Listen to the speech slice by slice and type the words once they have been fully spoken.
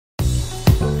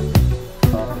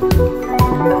want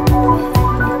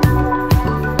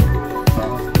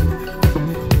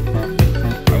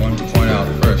to point out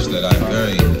first that I'm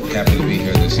very happy to be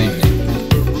here this evening.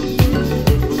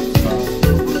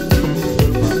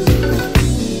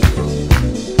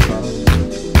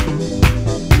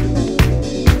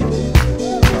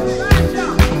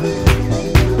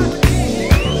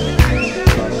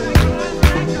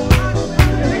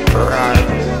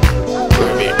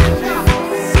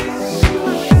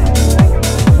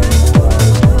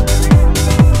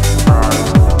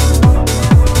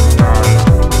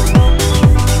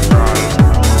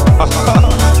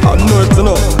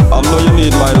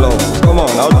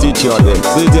 You again.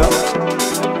 See ya.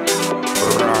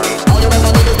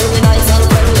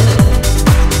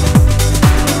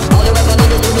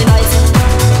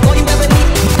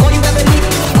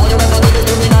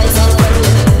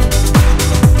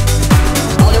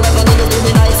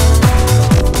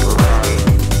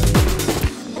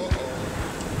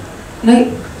 No?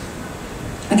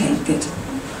 Okay, good.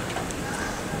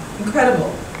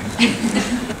 Incredible.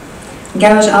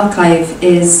 Garage Archive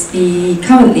is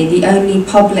currently the only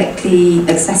publicly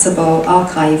accessible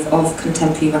archive of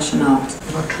contemporary Russian art.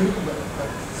 Not true, but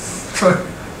sorry.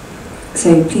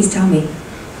 So please tell me.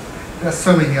 There are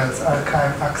so many others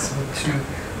archive accessible too.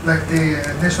 Like the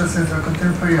National Center of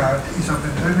Contemporary Art is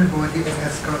open to everybody and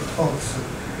has got also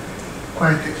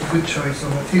quite a good choice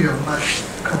of material. But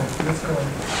come on, let's go on.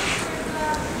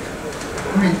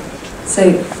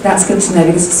 So that's good to know,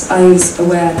 because I was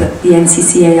aware that the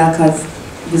NCCA archive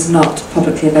was not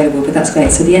publicly available, but that's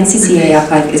great. So the NCCA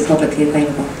archive is publicly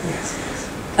available.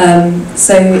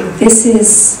 So this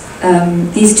is,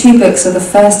 these two books are the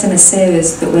first in a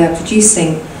series that we are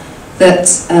producing that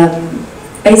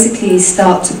basically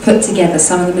start to put together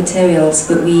some of the materials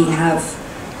that we have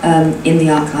in the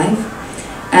archive.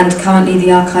 And currently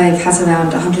the archive has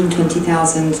around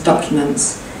 120,000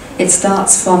 documents. It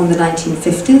starts from the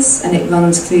 1950s and it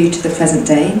runs through to the present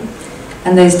day.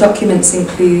 And those documents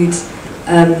include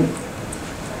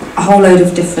a whole load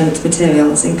of different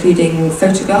materials, including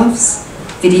photographs,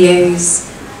 videos,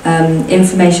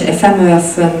 information, ephemera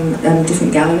from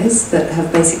different galleries that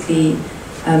have basically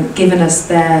given us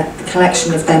the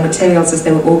collection of their materials as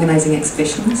they were organising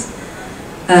exhibitions.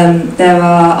 There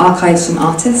are archives from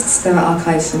artists, there are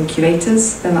archives from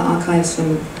curators, there are archives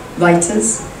from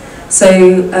writers. So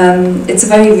it's a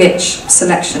very rich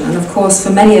selection, and of course for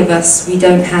many of us we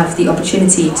don't have the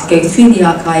opportunity to go through the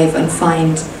archive and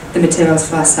find the materials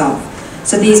for ourselves.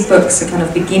 So these books are kind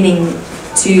of beginning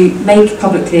to make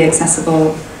publicly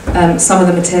accessible some of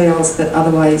the materials that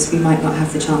otherwise we might not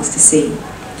have the chance to see.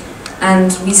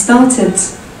 And we started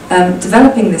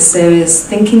developing this series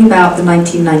thinking about the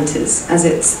 1990s, as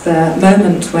it's the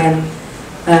moment when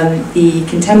the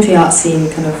contemporary art scene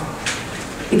kind of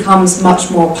becomes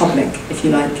much more public, if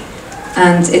you like.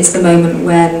 And it's the moment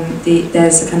when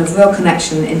there's a kind of real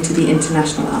connection into the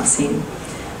international art scene.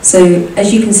 So,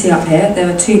 as you can see up here, there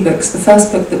are two books. The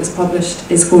first book that was published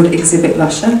is called Exhibit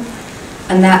Russia,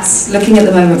 and that's looking at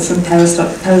the moment from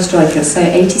Perestroika, so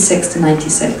 86 to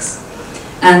 96.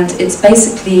 And it's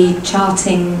basically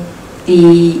charting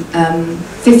the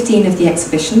 15 of the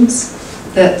exhibitions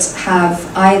that have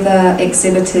either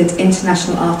exhibited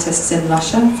international artists in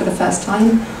Russia for the first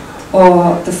time,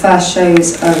 or the first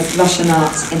shows of Russian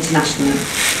art internationally.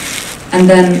 And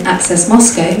then Access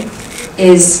Moscow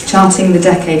is charting the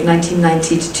decade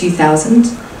 1990 to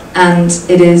 2000, and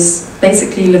it is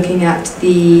basically looking at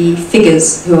the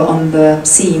figures who are on the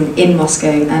scene in Moscow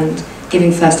and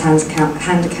giving first-hand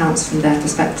accounts from their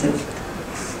perspective.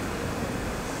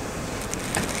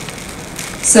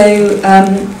 So,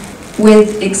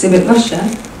 with Exhibit Russia,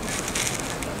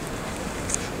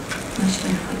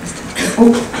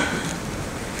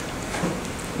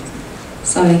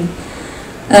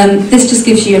 this just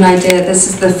gives you an idea. This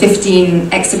is the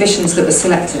 15 exhibitions that were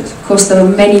selected. Of course, there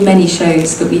were many, many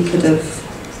shows that we could have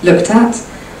looked at,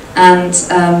 and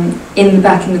in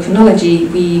the chronology,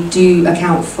 we do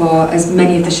account for as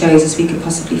many of the shows as we could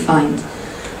possibly find.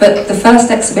 But the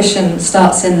first exhibition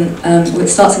starts in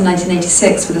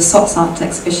 1986 with a Sots art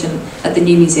exhibition at the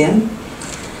New Museum,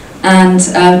 and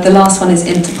the last one is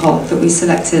Interpol that we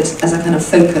selected as a kind of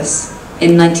focus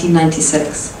in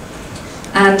 1996.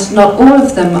 And not all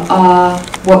of them are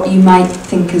what you might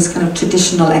think as kind of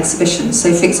traditional exhibitions.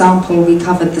 So, for example, we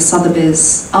covered the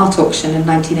Sotheby's art auction in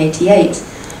 1988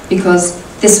 because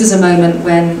this was a moment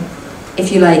when,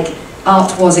 if you like,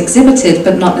 art was exhibited,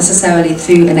 but not necessarily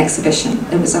through an exhibition.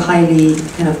 It was a highly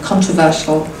kind of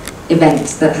controversial event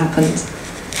that happened.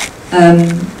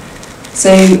 So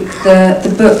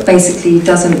the book basically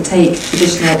doesn't take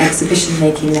traditional exhibition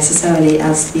making necessarily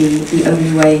as the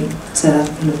only way to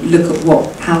look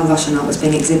at how Russian art was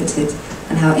being exhibited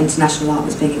and how international art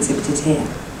was being exhibited here.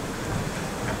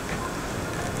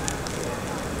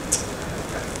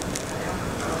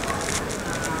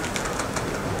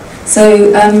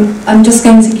 So I'm just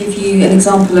going to give you an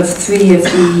example of 3 of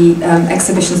the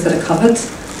exhibitions that are covered,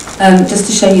 just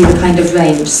to show you the kind of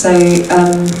range. So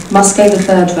Moscow, the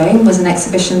Third Rome was an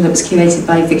exhibition that was curated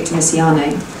by Victor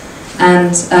Misiano,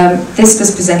 and this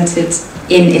was presented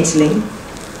in Italy.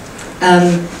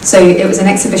 So it was an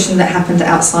exhibition that happened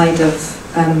outside of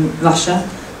Russia,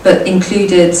 but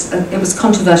included, it was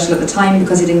controversial at the time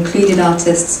because it included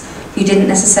artists who didn't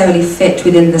necessarily fit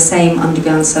within the same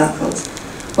underground circles.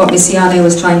 What Misiano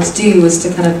was trying to do was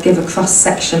to kind of give a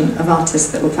cross-section of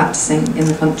artists that were practicing in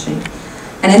the country.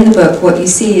 And in the book, what you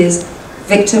see is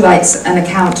Victor writes an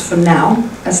account from now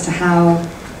as to how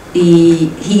he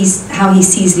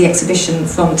sees the exhibition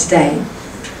from today.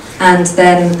 And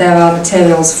then there are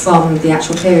materials from the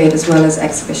actual period as well as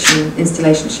exhibition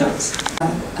installation shots.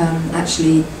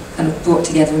 Actually kind of brought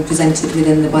together and presented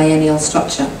within the biennial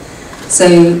structure. So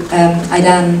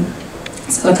Aidan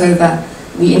Solokova,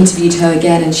 we interviewed her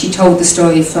again and she told the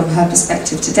story from her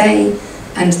perspective today,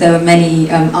 and there are many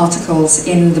articles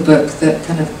in the book that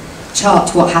kind of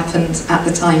chart what happened at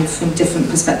the time from different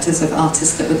perspectives of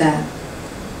artists that were there.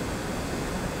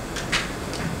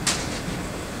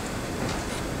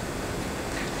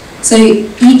 So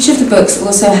each of the books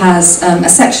also has a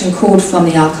section called From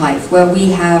the Archive, where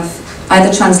we have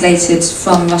either translated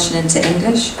from Russian into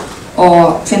English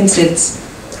or printed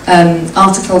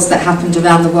articles that happened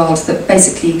around the world that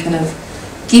basically kind of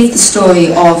give the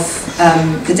story of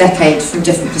the decade from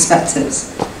different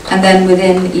perspectives. And then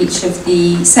within each of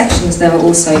the sections there are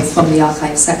also From the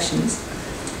Archive sections.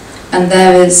 And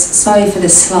there is, sorry for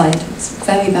this slide, it's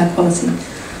very bad quality,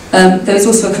 there is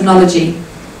also a chronology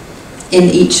in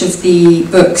each of the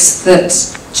books that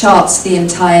charts the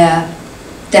entire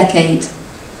decade.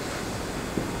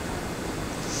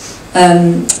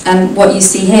 And what you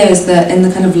see here is that in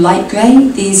the kind of light grey,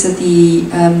 these are the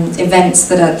events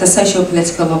that are the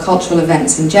socio-political or cultural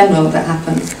events in general that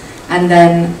happen, and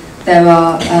then there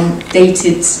are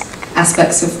dated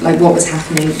aspects of like what was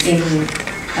happening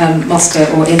in Moscow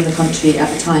or in the country at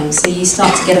the time. So you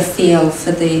start to get a feel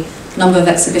for the number of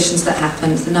exhibitions that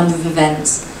happened, the number of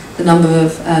events, the number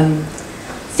of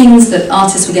things that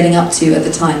artists were getting up to at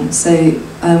the time. So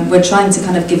we're trying to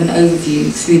kind of give an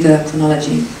overview through the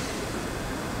chronology.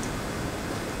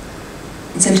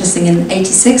 It's interesting, in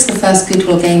 '86 the first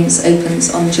Goodwill Games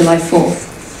opens on July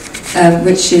 4th,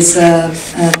 which is, the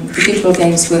Goodwill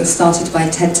Games were started by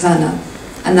Ted Turner,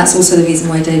 and that's also the reason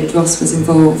why David Ross was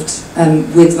involved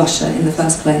with Russia in the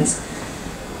first place.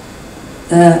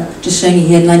 Just showing you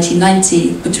here,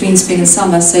 1990, Between Spring and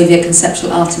Summer, Soviet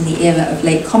Conceptual Art in the Era of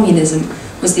Late Communism,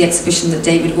 was the exhibition that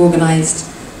David organised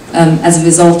as a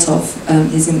result of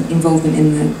his involvement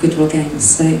in the Goodwill Games.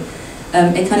 So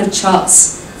it kind of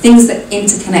charts things that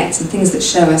interconnect and things that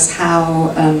show us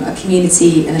how a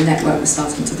community and a network was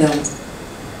starting to build.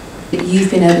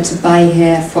 You've been able to buy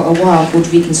here for a while called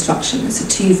Reconstruction. It's a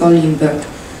 2-volume book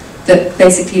that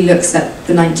basically looks at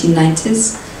the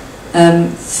 1990s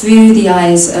through the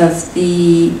eyes of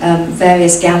the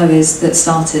various galleries that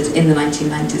started in the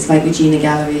 1990s, like Regina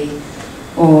Gallery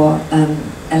or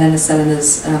Elena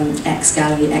Selena's X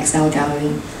Gallery, XL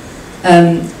Gallery.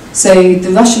 So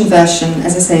the Russian version,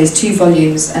 as I say, is 2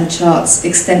 volumes and charts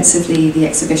extensively the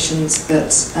exhibitions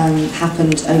that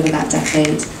happened over that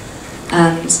decade.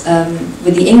 And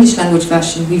with the English language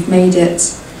version, we've made it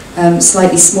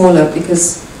slightly smaller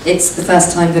because it's the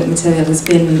first time that material has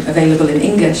been available in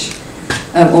English,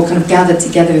 or kind of gathered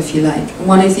together, if you like. And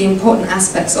one of the important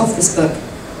aspects of this book,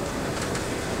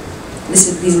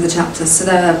 these are the chapters, so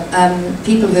there are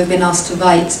people who have been asked to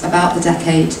write about the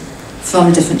decade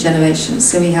from different generations.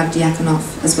 So we have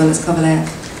Diakonov as well as Kovalev,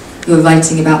 who are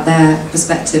writing about their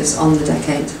perspectives on the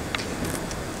decade.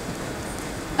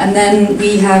 And then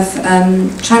we have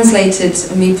translated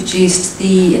and reproduced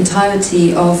the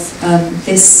entirety of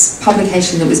this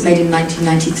publication that was made in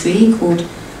 1993 called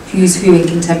Who's Who in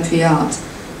Contemporary Art,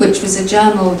 which was a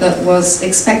journal that was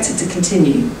expected to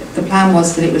continue. The plan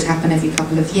was that it would happen every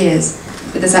couple of years,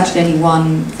 but there's actually only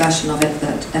one version of it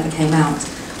that ever came out.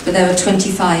 But there were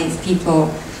 25 people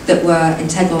that were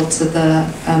integral to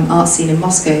the art scene in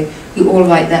Moscow who all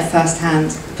write their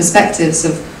first-hand perspectives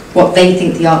of what they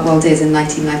think the art world is in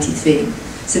 1993.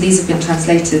 So these have been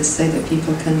translated so that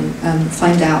people can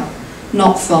find out,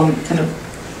 not from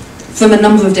from a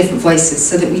number of different voices,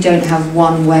 so that we don't have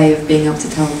one way of being able to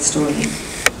tell the story.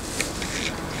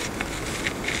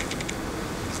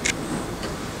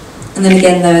 And then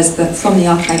again there is the From the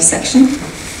Archive section,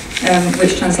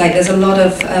 which translate. There's a lot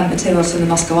of materials from the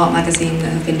Moscow Art Magazine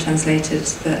that have been translated,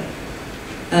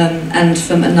 and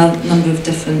from a number of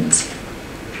different.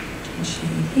 I'll show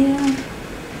you here.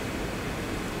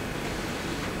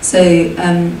 So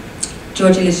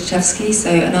Georgy Lichachevsky,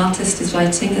 so an artist, is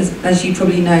writing. As you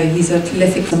probably know, he's a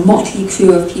prolific, a motley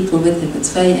crew of people with him.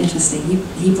 It's very interesting.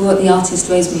 He brought the artist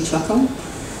Rosemary Truckle,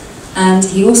 and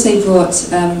he also brought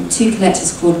two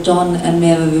collectors called Don and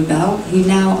Mira Rubel, who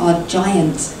now are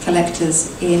giant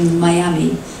collectors in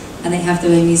Miami, and they have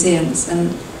their own museums.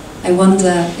 And I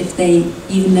wonder if they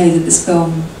even know that this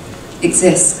film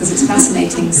exists, because it's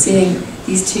fascinating seeing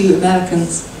these two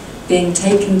Americans being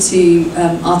taken to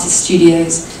artist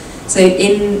studios. So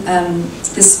in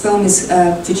this film is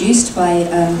produced by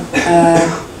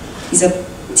he's a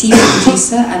TV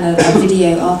producer and a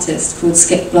video artist called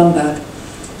Skip Blomberg,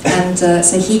 and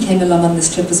so he came along on this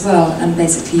trip as well, and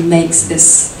basically makes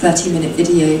this 30-minute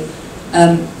video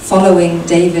following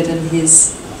David and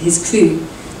his crew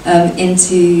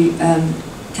into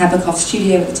Kabakov's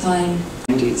studio at the time.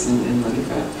 In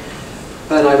Leningrad,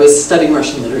 but I was studying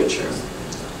Russian literature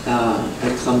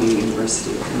at Columbia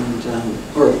University, and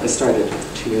or I started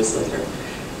 2 years later.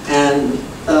 And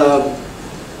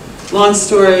long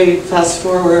story, fast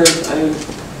forward, I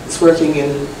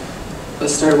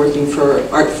started working for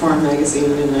Art Forum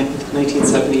magazine in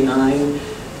 1979,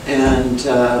 and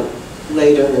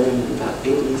later in about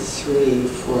 '83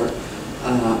 for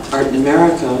Art in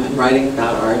America, and writing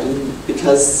about art. And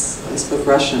because I spoke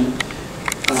Russian,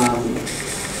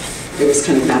 it was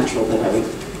kind of natural that I would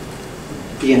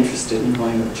be interested in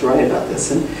going to write about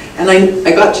this. And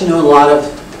I got to know a lot of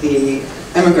the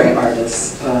emigre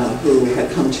artists who had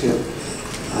come to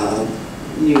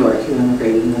New York, who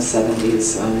immigrated in the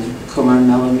 70s. Komar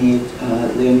Melamid,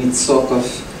 Leonid Sokov,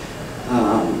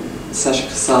 Sasha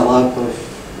Kasalapov,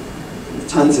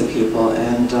 tons of people.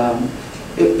 And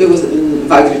it was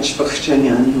Vagrich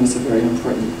Bakhchanyan, who was a very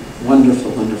important,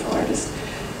 wonderful, wonderful artist.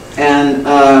 And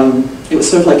it was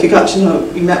sort of like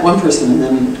you met one person, and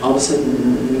then all of a sudden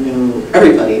you knew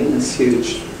everybody in this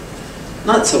huge,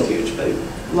 not so huge, but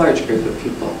large group of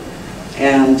people.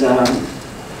 And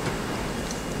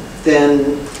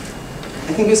then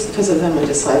I think it was because of them I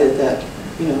decided that,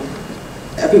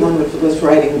 everyone was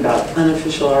writing about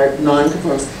unofficial art,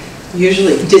 non-conformist,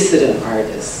 usually dissident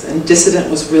artists. And dissident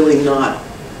was really not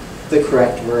the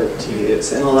correct word to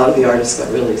use, and a lot of the artists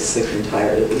got really sick and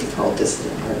tired of being called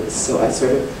dissident artists. So I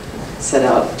sort of set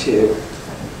out to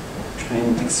try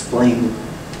and explain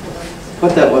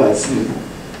what that was. And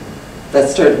that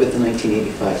started with the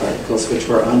 1985 articles, which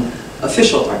were on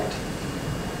official art.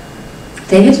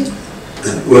 David?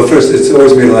 Well, first, it's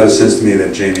always made a lot of sense to me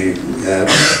that Jamie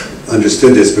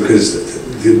understood this, because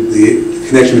the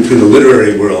connection between the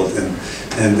literary world and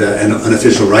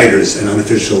unofficial writers and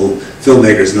unofficial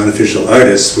filmmakers and unofficial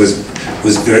artists was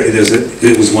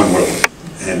one world.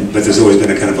 But there's always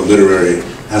been a kind of a literary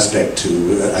aspect to,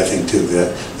 I think, to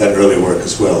that early work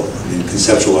as well. I mean,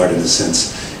 conceptual art in a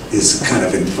sense is kind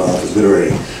of involved with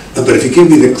literary. But if you give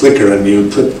me the clicker and you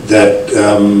put that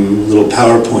little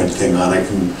PowerPoint thing on, I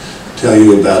can tell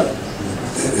you about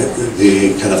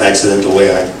the kind of accidental way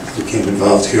I became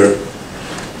involved here.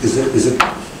 Is it?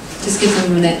 Just give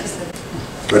them a minute.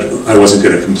 But I wasn't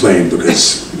going to complain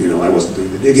because, I wasn't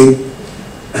doing the digging.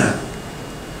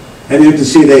 And you can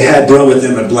see they had brought with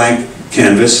them a blank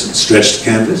canvas, stretched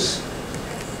canvas.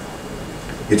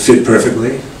 It fit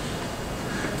perfectly.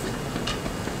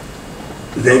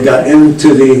 They got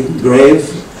into the grave,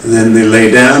 and then they lay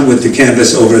down with the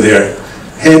canvas over their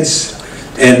heads,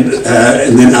 and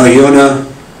then Alyona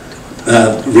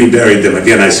reburied them.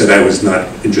 Again, I said I was not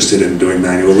interested in doing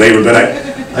manual labor, but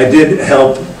I did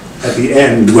help at the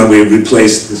end when we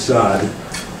replaced the sod,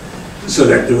 so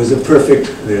that there was a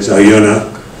perfect, there's Alyona,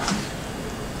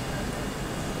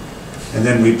 and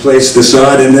then we placed the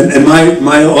sod, and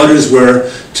my orders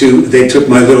were they took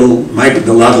my little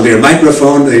the lavalier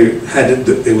microphone,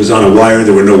 it was on a wire,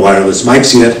 there were no wireless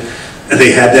mics yet, and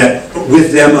they had that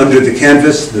with them under the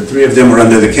canvas. The three of them were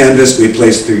under the canvas. We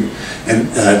placed the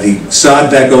sod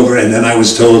back over, and then I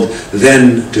was told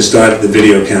then to start the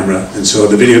video camera. And so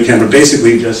the video camera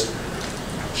basically just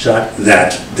shot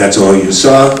that. That's all you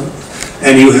saw.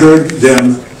 And you heard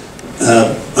them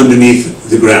underneath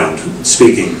the ground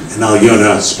speaking. And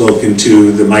Alyona spoke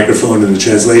into the microphone in the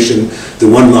translation. The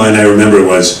one line I remember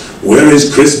was, "Where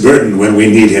is Chris Burton when we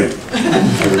need him?"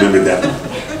 I remembered that.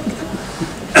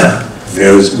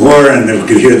 There was more, and we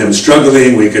could hear them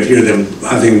struggling. We could hear them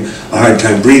having a hard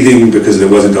time breathing because there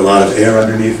wasn't a lot of air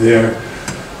underneath there.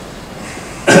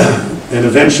 And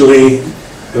eventually,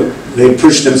 they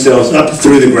pushed themselves up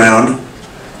through the ground,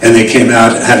 and they came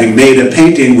out having made a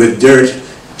painting with dirt,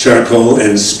 charcoal,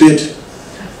 and spit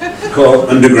called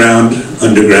Underground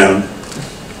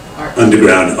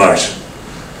Art.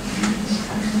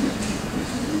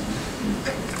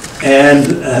 And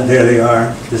there they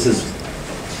are. This is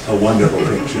a wonderful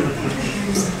picture.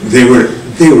 They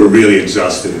were really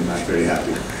exhausted and not very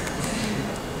happy.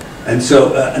 And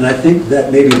so, and I think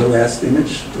that may be the last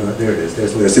image. There it is.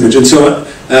 There's the last image. And so,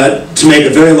 to make a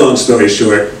very long story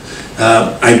short,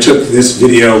 I took this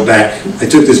video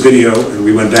and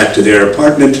we went back to their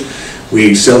apartment.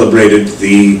 We celebrated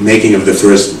the making of the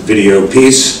first video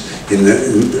piece, in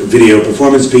the video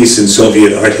performance piece in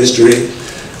Soviet art history.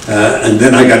 And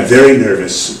then I got very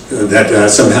nervous that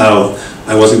somehow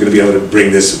I wasn't going to be able to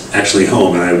bring this actually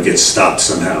home and I would get stopped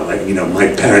somehow, like, you know, my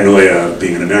paranoia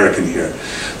being an American here.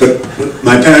 But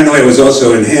my paranoia was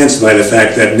also enhanced by the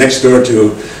fact that next door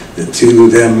to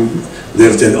them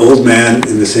lived an old man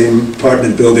in the same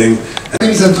apartment building. My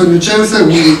name is Antonio Ceusa.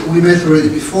 We met already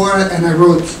before, and I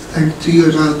wrote to you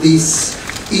about this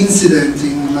incident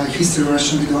in my history of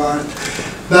Russian video art.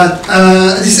 But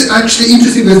this is actually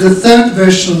interesting because the third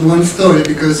version of one story,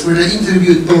 because when I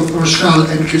interviewed both Rochal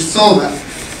and Kirsova,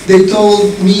 they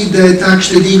told me that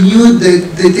actually they knew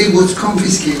that the tape was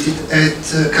confiscated at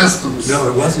customs. No,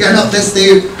 it wasn't. Yeah, no, that's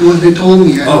what they told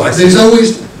me. Oh, I see. There's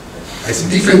always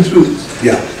different routes.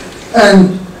 Yeah.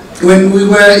 And when we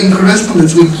were in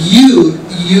correspondence with you,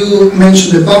 you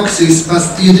mentioned the boxes, but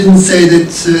you didn't say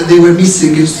that they were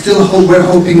missing. You still were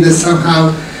hoping that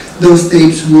somehow those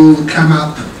tapes will come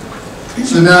up.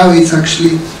 So now it's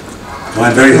actually... Well,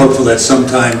 I'm very hopeful that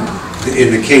sometime in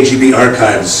the KGB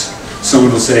archives,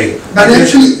 someone will say... But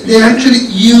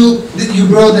you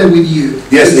brought them with you.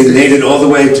 Yes, they made it all the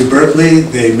way to Berkeley,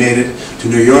 they made it to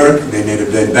New York, they made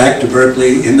it then back to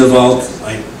Berkeley, in the vault.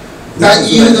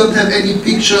 But you don't have any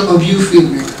picture of you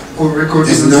filming or recording?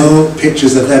 There's no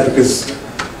pictures of that because,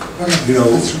 you know...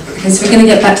 Okay, so we're going to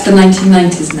get back to the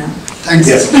 1990s now. Thanks.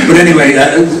 Yes, but anyway,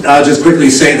 I'll just quickly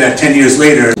say that 10 years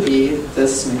later...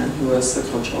 This man who was the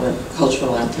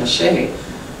cultural attaché,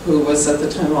 who was at the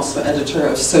time also editor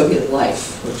of Soviet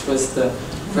Life, which was the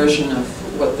version of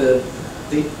what the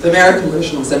American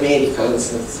version was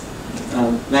America's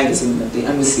magazine that the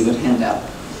embassy would hand out.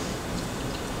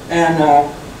 And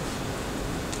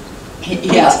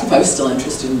he asked if I was still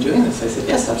interested in doing this. I said,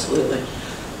 yes, absolutely.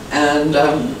 And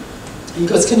he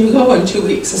goes, can you go in 2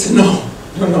 weeks? I said, no.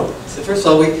 I said, first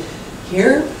of all,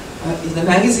 the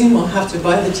magazine will have to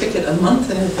buy the ticket a month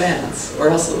in advance, or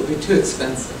else it will be too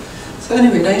expensive. So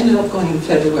anyway, I ended up going in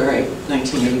February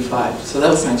 1985. So that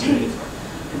was 1984.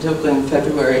 I ended up going in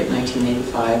February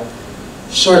 1985,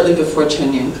 shortly before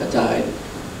Chenyinka died,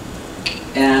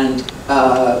 and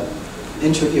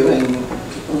interviewing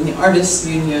people in the Artists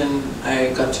Union.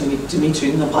 I got to meet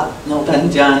Dmitry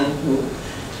Nalbandyan, who,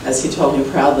 as he told me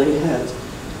proudly, had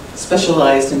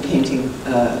specialized in painting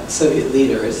Soviet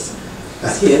leaders.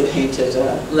 He had painted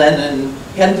Lenin.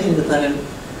 He hadn't painted Lenin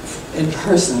in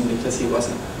person because he was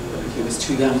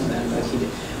too young then, but he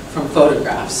did from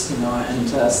photographs, you know,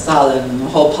 and Stalin and the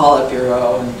whole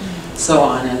Politburo and so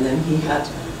on. And then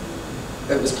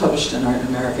it was published in Art in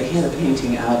America, he had a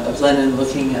painting out of Lenin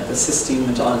looking at the Sistine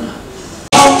Madonna.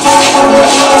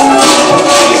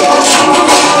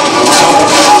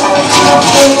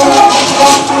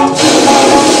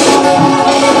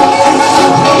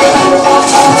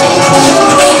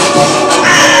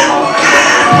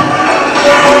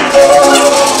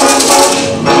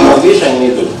 Видишь, они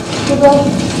идут.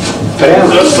 Прямо.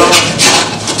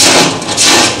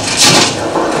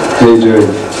 How you doing?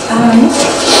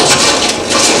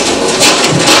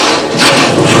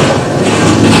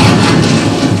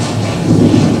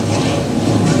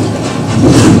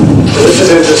 This is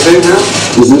interesting,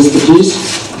 huh? Is this the piece?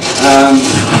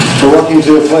 We're walking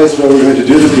to a place where we're going to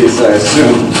do the piece, I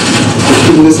assume.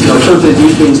 I thought they do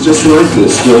things just like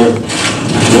this, where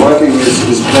walking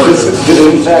is part of it.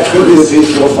 In fact, could be the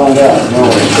piece, we'll find out. No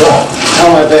way.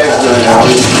 How my bag's doing now?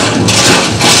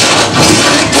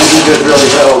 You did really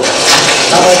well.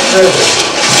 How much treasure?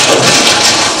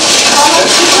 How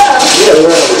much is that? Yeah,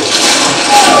 where are we?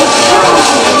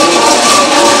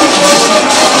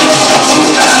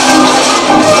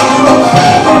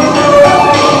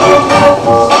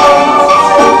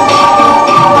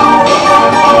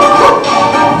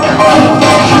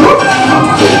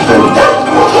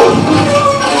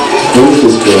 Where is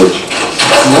this village?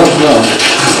 No.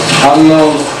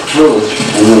 Unknown village.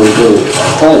 Unknown village.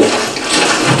 Hi.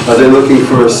 Are they looking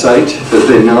for a site that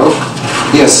they know?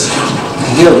 Yes.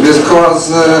 Yeah, because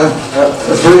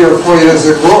 3 or 4 years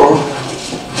ago,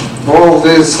 all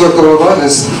these local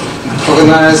artists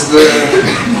organized a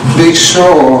big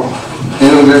show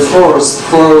in the forest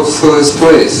close to this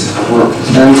place.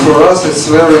 And for us it's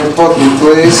a very important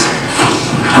place.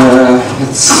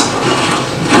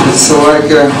 It's like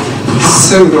a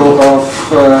symbol of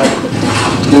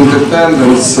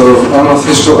independence of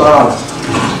unofficial art.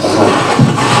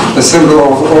 A symbol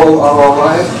of all our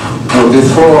life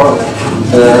before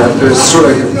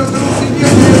perestroika.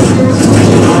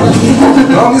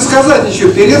 Нам не сказать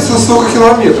ничего, переться столько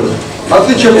километров. А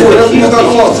ты чем говоришь?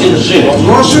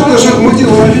 Ну а что это же мы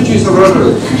делаем, они ничего не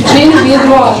соображают.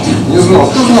 Не знал,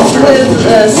 кто знал?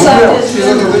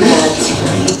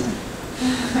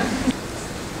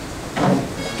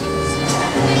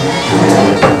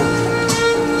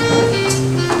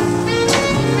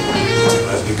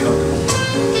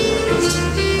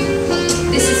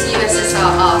 This is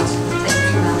USSR art.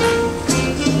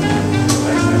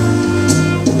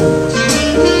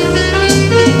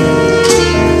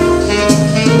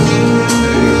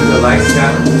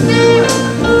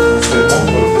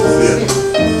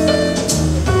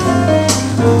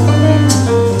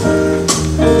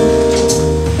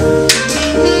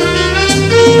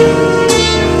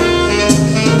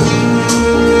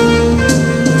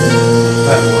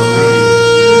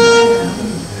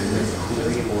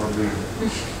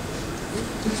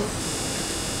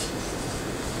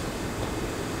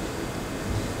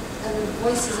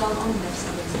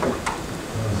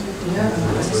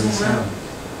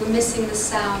 We're missing the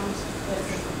sound.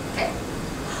 Okay.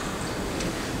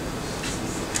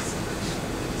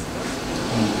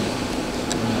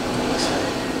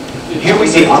 Here we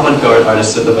see avant-garde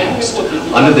artists of the past.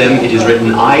 Under them it is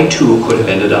written, I too could have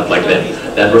ended up like them.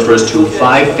 That refers to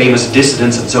 5 famous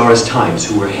dissidents of Tsarist times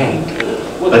who were hanged.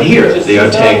 But here they are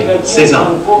tagged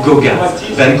Cézanne, Gauguin,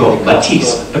 Van Gogh,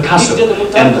 Matisse, Picasso,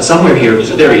 and somewhere here,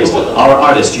 there he is, our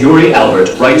artist Yuri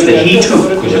Albert writes that he too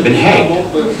could have been hanged.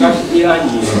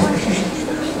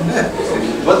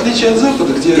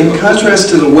 In contrast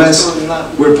to the West,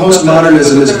 where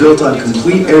postmodernism is built on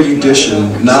complete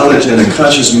erudition, knowledge, and a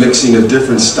conscious mixing of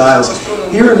different styles,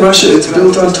 here in Russia it's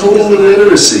built on total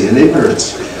illiteracy and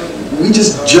ignorance. We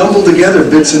just jumble together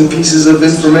bits and pieces of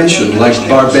information, like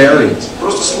barbarians.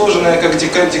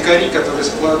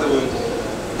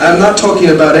 I'm not talking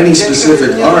about any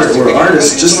specific art or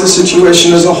artist, just the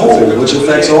situation as a whole, which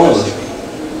affects all of us.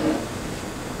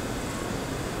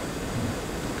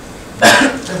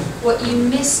 What you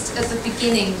missed at the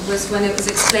beginning was when it was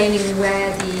explaining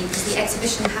where because the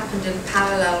exhibition happened in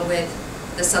parallel with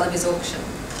the Sotheby's auction.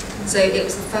 So it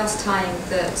was the first time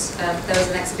that there was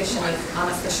an exhibition of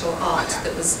unofficial art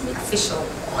that was official.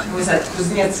 Was that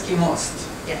Kuznetsky Most?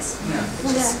 Yes.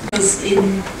 Because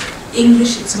in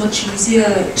English it's much easier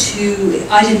to...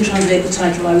 I didn't translate the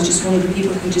title, I was just one of the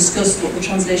people who discussed what the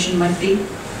translation might be.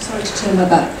 Sorry to turn my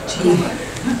back to you.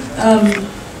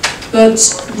 But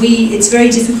it's very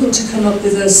difficult to come up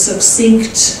with a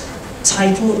succinct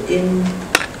title in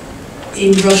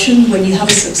Russian when you have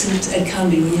a succinct, it can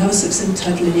be, when you have a succinct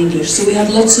title in English. So we had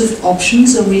lots of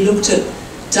options and we looked at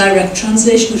direct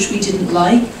translation, which we didn't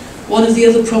like. One of the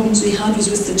other problems we had was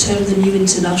with the term the new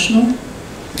international,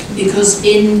 because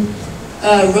in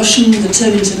Russian the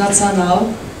term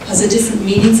international has a different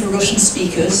meaning for Russian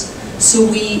speakers. So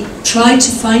we tried to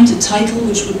find a title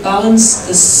which would balance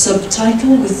the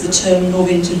subtitle with the term нового,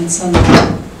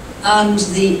 интернационала and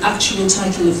the actual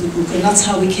title of the book, and that's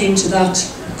how we came to that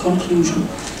conclusion.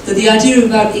 That the idea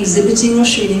about exhibiting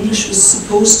Russia in English was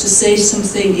supposed to say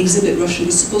something, exhibit Russia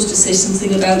was supposed to say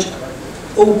something about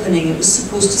opening, it was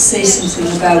supposed to say something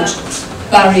about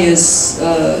barriers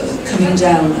coming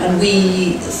down, and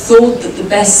we thought that the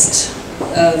best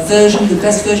version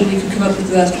we could come up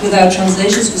with our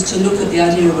translations was to look at the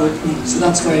idea of opening, so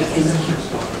that's where it came from.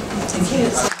 Thank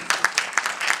you.